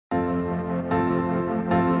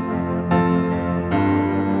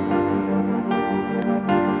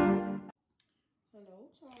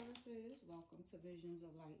welcome to Visions of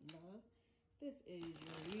Light and Love. This is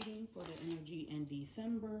your reading for the energy in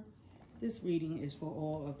December. This reading is for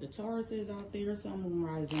all of the Tauruses out there, Sun, Moon,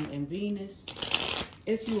 Rising, and Venus.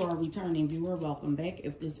 If you are a returning viewer, welcome back.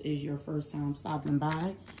 If this is your first time stopping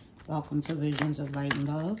by, welcome to Visions of Light and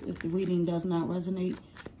Love. If the reading does not resonate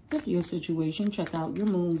with your situation, check out your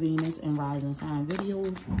Moon, Venus, and Rising sign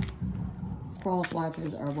videos. Cross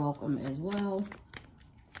watchers are welcome as well.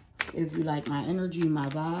 If you like my energy, my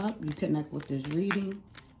vibe, you connect with this reading,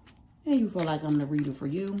 and you feel like I'm the reader for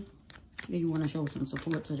you, and you want to show some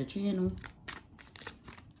support to the channel,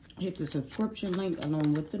 hit the subscription link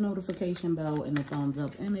along with the notification bell and the thumbs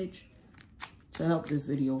up image to help this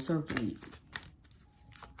video circulate.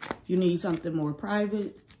 If you need something more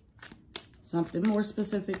private, something more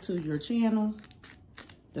specific to your channel,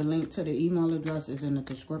 the link to the email address is in the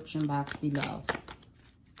description box below.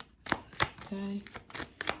 Okay.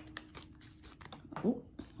 Oh,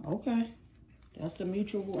 okay. That's the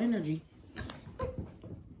mutual energy.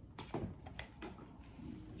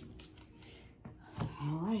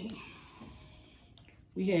 All right.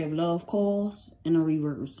 We have love calls in a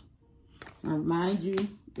reverse. Now, remind you,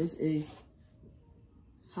 this is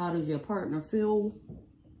how does your partner feel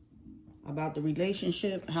about the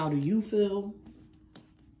relationship? How do you feel?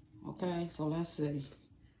 Okay, so let's see.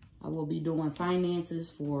 I will be doing finances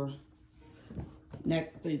for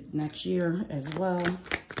next year as well.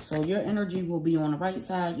 So your energy will be on the right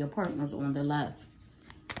side, your partner's on the left.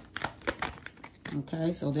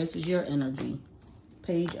 Okay, so this is your energy.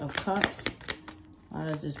 Page of Cups. Why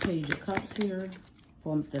is this Page of Cups here?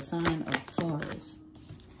 From the sign of Taurus.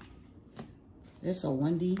 It's a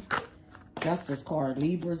windy Justice card.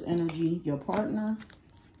 Libra's energy. Your partner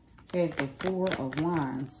has the Four of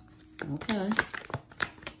Wands. Okay.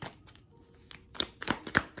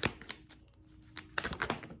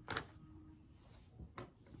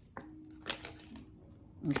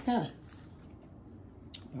 Okay.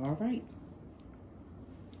 All right.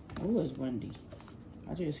 Oh, it's windy.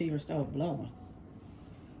 I just hear stuff blowing.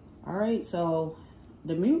 All right. So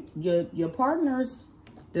your partner's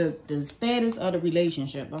the status of the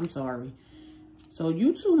relationship. I'm sorry. So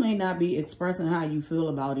you two may not be expressing how you feel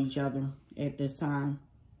about each other at this time.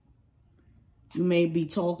 You may be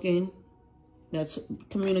talking. That's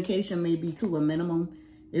communication may be to a minimum.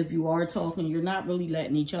 If you are talking, you're not really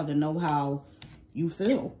letting each other know how you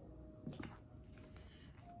feel.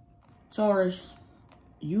 Taurus,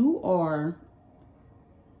 you are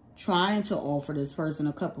trying to offer this person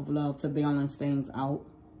a cup of love to balance things out.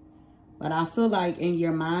 But I feel like in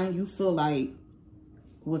your mind, you feel like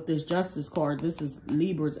with this Justice card, this is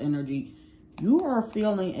Libra's energy, you are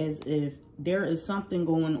feeling as if there is something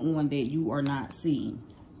going on that you are not seeing.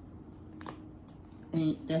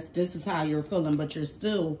 And this is how you're feeling, but you're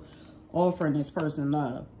still offering this person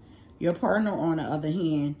love. Your partner, on the other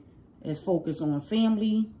hand, is focused on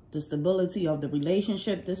family, the stability of the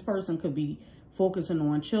relationship. This person could be focusing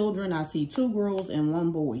on children. I see 2 girls and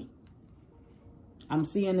 1 boy. I'm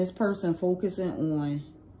seeing this person focusing on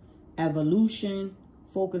evolution,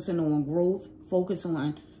 focusing on growth, focusing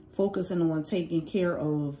on taking care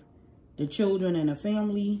of the children and the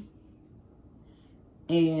family,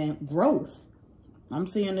 and growth. I'm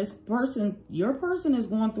seeing this person, your person is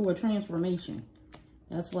going through a transformation.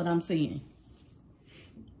 That's what I'm seeing.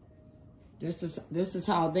 This is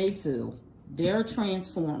how they feel. They're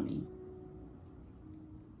transforming.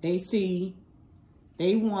 They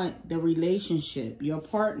want the relationship. Your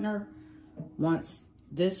partner wants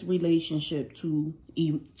this relationship to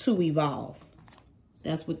evolve.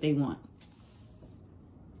 That's what they want.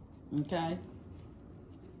 Okay?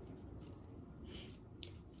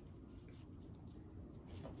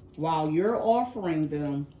 While you're offering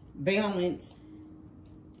them balance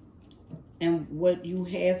and what you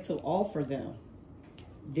have to offer them,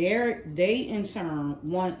 they in turn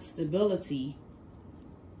want stability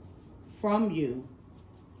from you.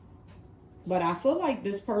 But I feel like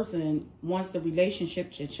this person wants the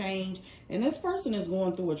relationship to change, and this person is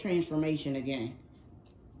going through a transformation again.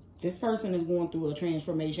 This person is going through a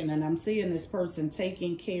transformation, and I'm seeing this person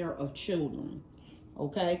taking care of children.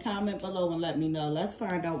 Okay, comment below and let me know. Let's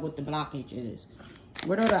find out what the blockage is.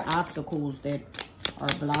 What are the obstacles that are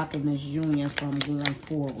blocking this union from going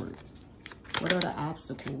forward? What are the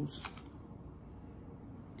obstacles?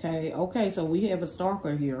 Okay, so we have a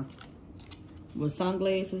stalker here with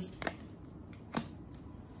sunglasses.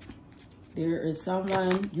 There is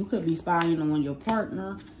someone, you could be spying on your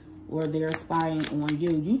partner, or they're spying on you.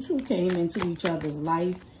 You two came into each other's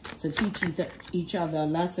life to teach each other a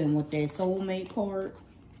lesson with that soulmate card.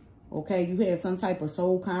 Okay, you have some type of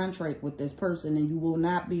soul contract with this person, and you will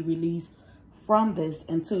not be released from this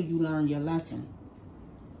until you learn your lesson.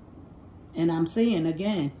 And I'm saying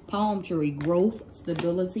again, palm tree, growth,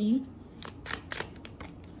 stability,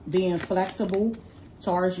 being flexible.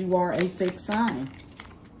 Taurus, you are a fixed sign.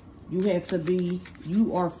 You have to be,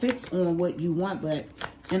 you are fixed on what you want, but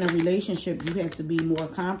in a relationship, you have to be more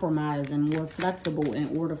compromised and more flexible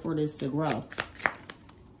in order for this to grow.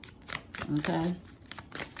 Okay?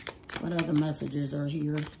 What other messages are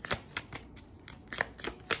here?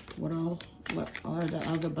 What are the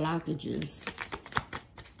other blockages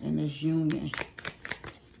in this union?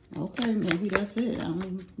 Okay, maybe that's it.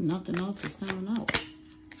 Nothing else is coming out.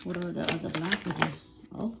 What are the other blockages?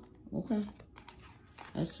 Oh, okay.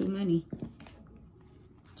 That's too many.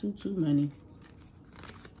 Too many.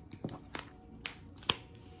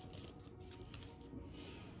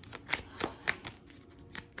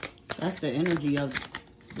 That's the energy of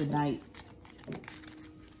the night.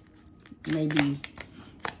 Maybe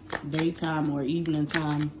daytime or evening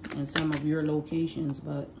time in some of your locations,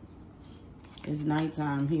 but it's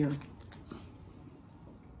nighttime here.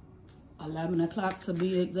 11 o'clock to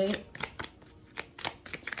be exact.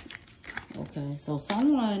 Okay, so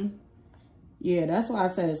someone, yeah, that's why I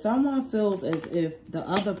said someone feels as if the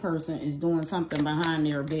other person is doing something behind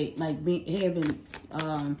their back, like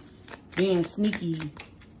being sneaky,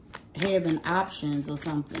 having options or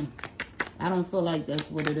something. I don't feel like that's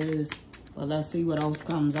what it is, but let's see what else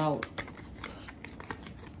comes out.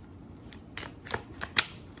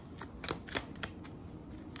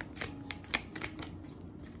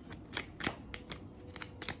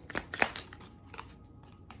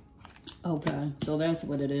 Okay, so that's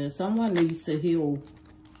what it is. Someone needs to heal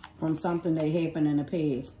from something that happened in the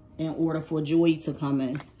past in order for joy to come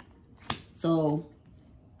in. So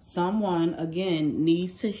someone, again,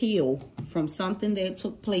 needs to heal from something that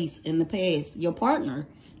took place in the past. Your partner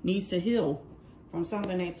needs to heal from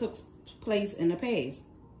something that took place in the past.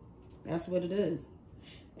 That's what it is.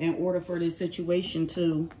 In order for this situation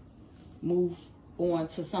to move on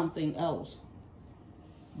to something else.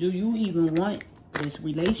 Do you even want this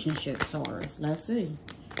relationship, Taurus? Let's see.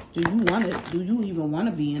 Do you even want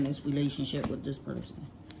to be in this relationship with this person?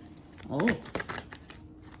 Oh.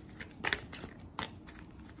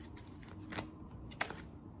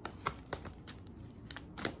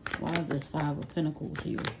 Why is this 5 of Pentacles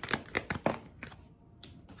here?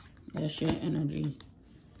 That's your energy.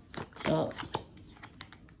 So,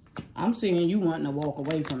 I'm seeing you wanting to walk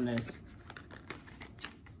away from this.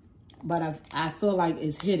 But I feel like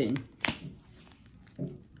it's hidden.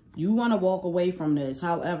 You want to walk away from this.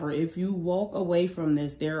 However, if you walk away from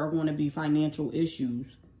this, there are going to be financial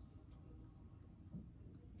issues.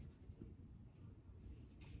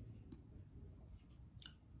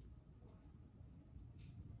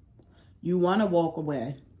 You want to walk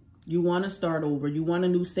away. You want to start over. You want a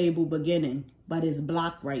new stable beginning. But it's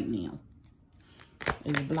blocked right now.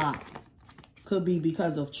 It's blocked. Could be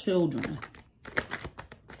because of children.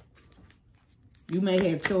 You may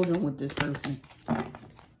have children with this person.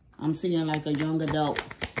 I'm seeing like a young adult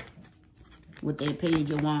with their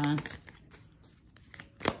Page of Wands.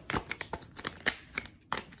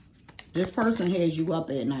 This person has you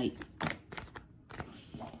up at night.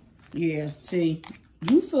 Yeah, see,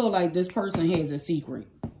 you feel like this person has a secret.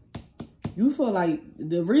 You feel like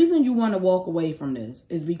the reason you want to walk away from this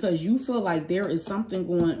is because you feel like there is something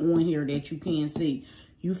going on here that you can't see.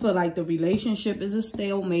 You feel like the relationship is a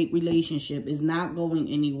stalemate relationship. It's not going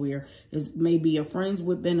anywhere. It's maybe a friends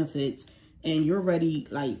with benefits. And you're ready,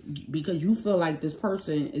 like, because you feel like this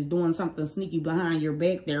person is doing something sneaky behind your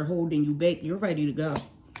back. They're holding you back. You're ready to go.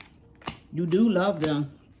 You do love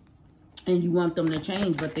them. And you want them to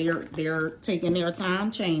change. But they're taking their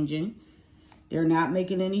time changing. They're not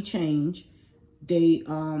making any change.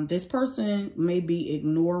 This person may be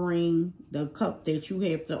ignoring the cup that you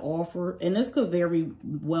have to offer. And this could very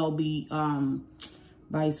well be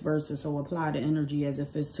vice versa. So apply the energy as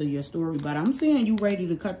if it's to your story. But I'm seeing you ready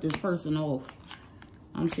to cut this person off.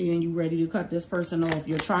 I'm seeing you ready to cut this person off.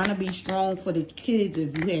 You're trying to be strong for the kids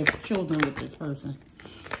if you have children with this person.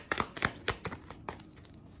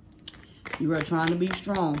 You are trying to be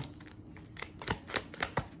strong.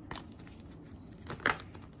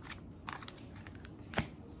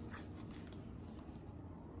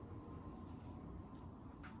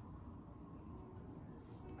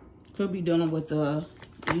 Could be dealing with a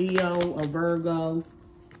Leo, a Virgo.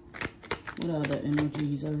 What other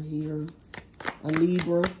energies are here? A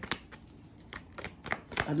Libra.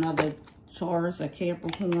 Another Taurus, a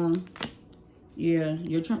Capricorn. Yeah,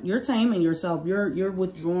 you're taming yourself. You're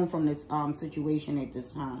withdrawing from this situation at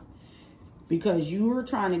this time. Because you're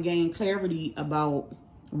trying to gain clarity about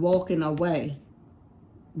walking away.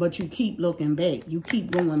 but you keep looking back. You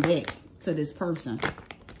keep going back to this person.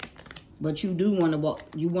 But you do want to walk.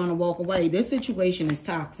 You want to walk away. This situation is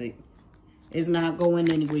toxic. It's not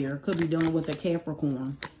going anywhere. Could be done with a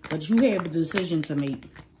Capricorn. But you have a decision to make.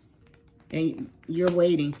 And you're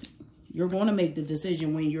waiting. You're going to make the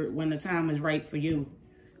decision when the time is right for you.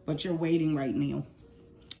 But you're waiting right now.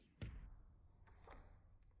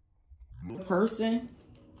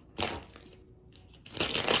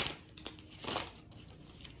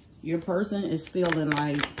 Your person is feeling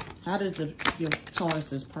like, how does your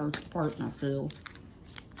Taurus's partner feel?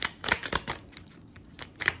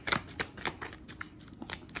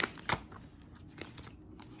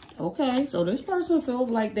 Okay, so this person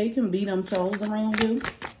feels like they can be themselves around you.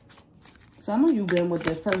 Some of you been with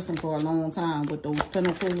this person for a long time with those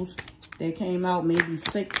pentacles that came out, maybe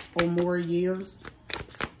 6 or more years.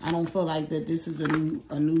 I don't feel like that this is a new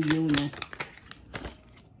union.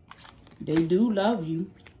 They do love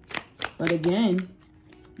you. But again,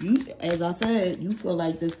 you, as I said, you feel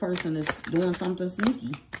like this person is doing something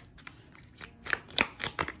sneaky.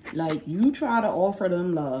 Like, you try to offer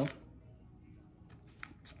them love.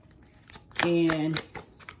 And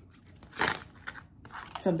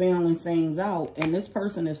to balance things out. And this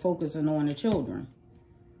person is focusing on the children.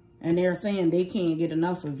 And they're saying they can't get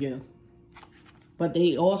enough of you. But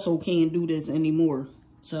they also can't do this anymore.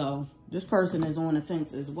 So, this person is on the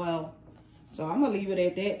fence as well. So, I'm going to leave it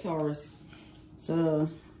at that, Taurus. So,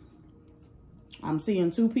 I'm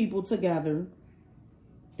seeing 2 people together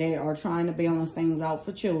that are trying to balance things out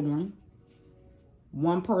for children.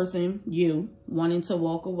 One person, you, wanting to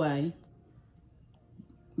walk away.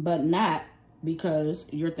 But not because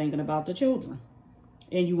you're thinking about the children.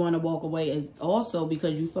 And you want to walk away is also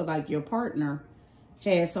because you feel like your partner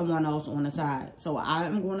has someone else on the side. So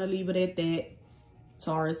I'm going to leave it at that.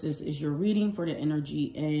 Taurus, this is your reading for the energy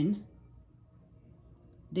in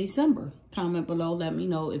December. Comment below. Let me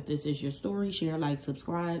know if this is your story. Share, like,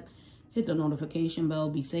 subscribe. Hit the notification bell.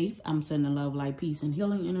 Be safe. I'm sending love, light, peace, and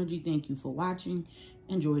healing energy. Thank you for watching.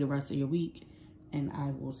 Enjoy the rest of your week. And I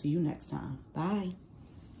will see you next time. Bye.